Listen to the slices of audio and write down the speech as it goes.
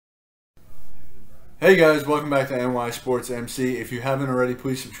Hey guys, welcome back to NY Sports MC. If you haven't already,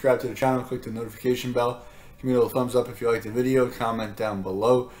 please subscribe to the channel, click the notification bell, give me a little thumbs up if you like the video, comment down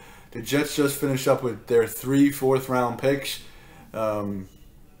below. The Jets just finished up with their 3 fourth-round picks.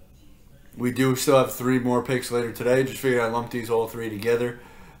 We do still have 3 more picks later today. Just figured I'd lump these all 3 together.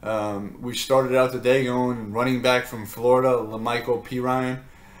 We started out the day going running back from Florida, Perine.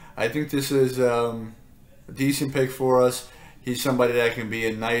 I think this is a decent pick for us. He's somebody that can be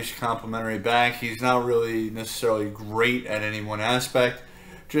a nice complementary back. He's not really necessarily great at any one aspect.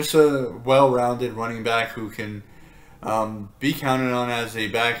 Just a well-rounded running back who can be counted on as a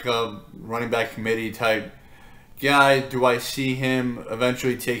backup, running back committee type guy. Do I see him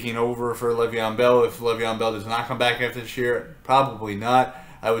eventually taking over for Le'Veon Bell if Le'Veon Bell does not come back after this year? Probably not.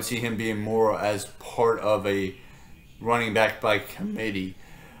 I would see him being more as part of a running back by committee.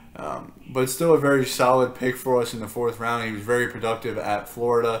 But still a very solid pick for us in the 4th round. He was very productive at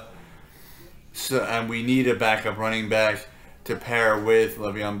Florida. And we need a backup running back to pair with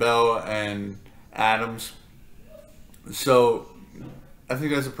Le'Veon Bell and Adams. So I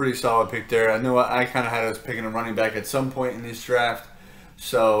think that's a pretty solid pick there. I know I kind of had us picking a running back at some point in this draft.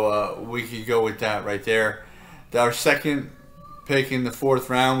 So we could go with that right there. Our second pick in the 4th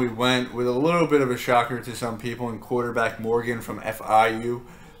round, we went with a little bit of a shocker to some people in quarterback Morgan from FIU.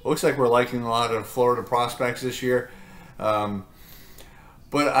 Looks like we're liking a lot of Florida prospects this year. But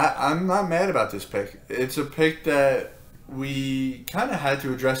I'm not mad about this pick. It's a pick that we kind of had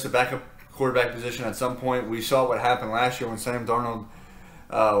to address the backup quarterback position at some point. We saw what happened last year when Sam Darnold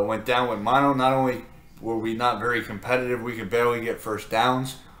went down with mono. Not only were we not very competitive, we could barely get first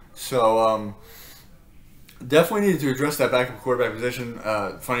downs. So definitely needed to address that backup quarterback position.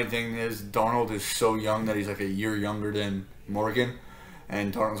 Funny thing is, Darnold is so young that he's like a year younger than Morgan.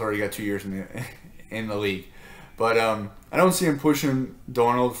 And Darnold's already got 2 years in the league. But I don't see him pushing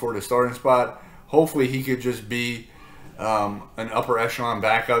Darnold for the starting spot. Hopefully he could just be an upper echelon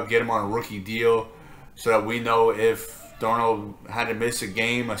backup, get him on a rookie deal so that we know if Darnold had to miss a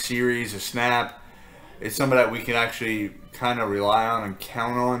game, a series, a snap, it's somebody that we can actually kind of rely on and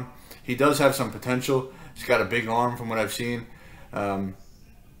count on. He does have some potential. He's got a big arm from what I've seen.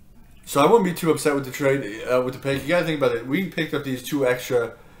 So I wouldn't be too upset with the trade, with the pick. You got to think about it. We picked up these 2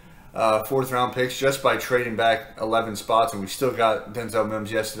 extra 4th round picks just by trading back 11 spots, and we still got Denzel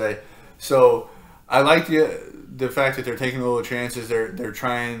Mims yesterday. So I like the fact that they're taking a little chances. They're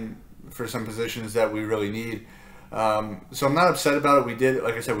trying for some positions that we really need. So I'm not upset about it. We did,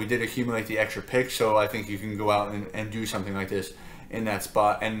 like I said, we did accumulate the extra picks, so I think you can go out and do something like this in that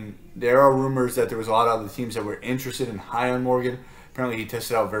spot. And there are rumors that there was a lot of other teams that were interested and high on Morgan. Apparently he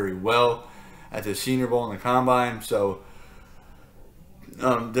tested out very well at the Senior Bowl and the Combine. So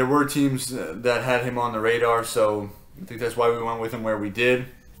there were teams that had him on the radar. So I think that's why we went with him where we did.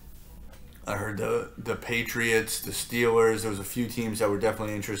 I heard the Patriots, the Steelers. There was a few teams that were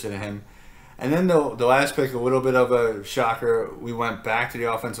definitely interested in him. And then the last pick, a little bit of a shocker. We went back to the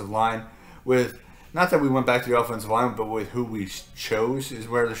offensive line with, not that we went back to the offensive line, but with who we chose is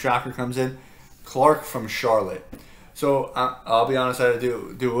where the shocker comes in. Clark from Charlotte. So I'll be honest, I had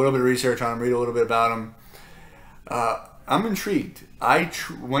to do a little bit of research on him, read a little bit about him. I'm intrigued.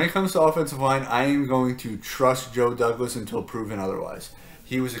 When it comes to offensive line, I am going to trust Joe Douglas until proven otherwise.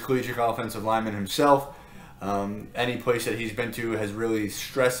 He was a collegiate offensive lineman himself. Any place that he's been to has really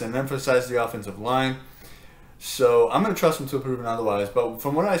stressed and emphasized the offensive line. So I'm going to trust him until proven otherwise. But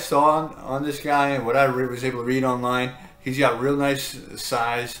from what I saw on this guy and what I was able to read online, he's got real nice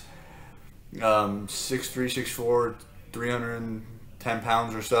size. 6'3", 6'4", 310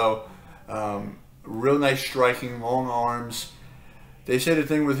 pounds or so. Real nice striking, long arms. They say the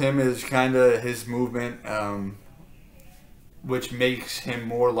thing with him is kind of his movement, which makes him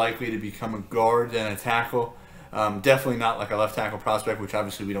more likely to become a guard than a tackle. Definitely not like a left tackle prospect, which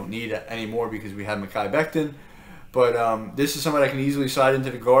obviously we don't need anymore because we have Mekhi Becton. But this is somebody that can easily slide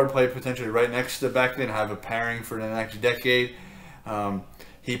into the guard, play potentially right next to Becton, have a pairing for the next decade.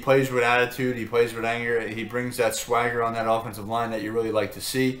 He plays with attitude. He plays with anger. He brings that swagger on that offensive line that you really like to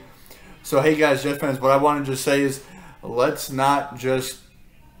see. So, hey, guys, Jet fans, what I want to just say is let's not just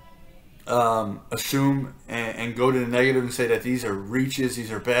assume and go to the negative and say that these are reaches,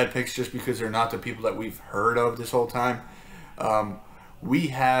 these are bad picks just because they're not the people that we've heard of this whole time. We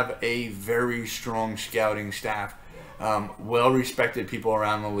have a very strong scouting staff, well-respected people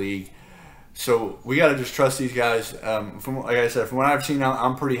around the league. So we got to just trust these guys. From like I said, from what I've seen,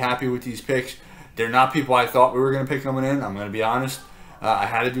 I'm pretty happy with these picks. They're not people I thought we were going to pick coming in. I'm going to be honest. I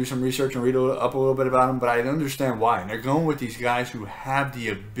had to do some research and read up a little bit about them, but I understand why. And they're going with these guys who have the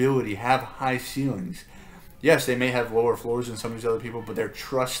ability, have high ceilings. Yes, they may have lower floors than some of these other people, but they're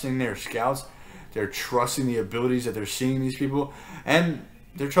trusting their scouts They're trusting the abilities that they're seeing in these people, and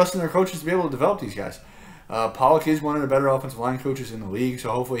they're trusting their coaches to be able to develop these guys. Pollock is one of the better offensive line coaches in the league,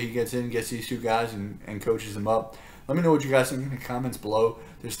 so hopefully he gets in, gets these two guys, and coaches them up. Let me know what you guys think in the comments below.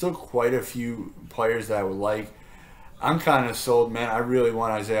 There's still quite a few players that I would like. I'm kind of sold, man. I really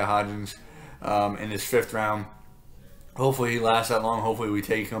want Isaiah Hodgins in this 5th round. Hopefully he lasts that long. Hopefully we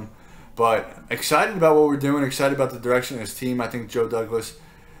take him. But excited about what we're doing, excited about the direction of this team. I think Joe Douglas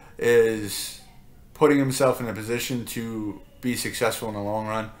is putting himself in a position to be successful in the long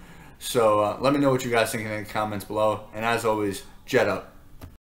run. So let me know what you guys think in the comments below. And as always, Jet up.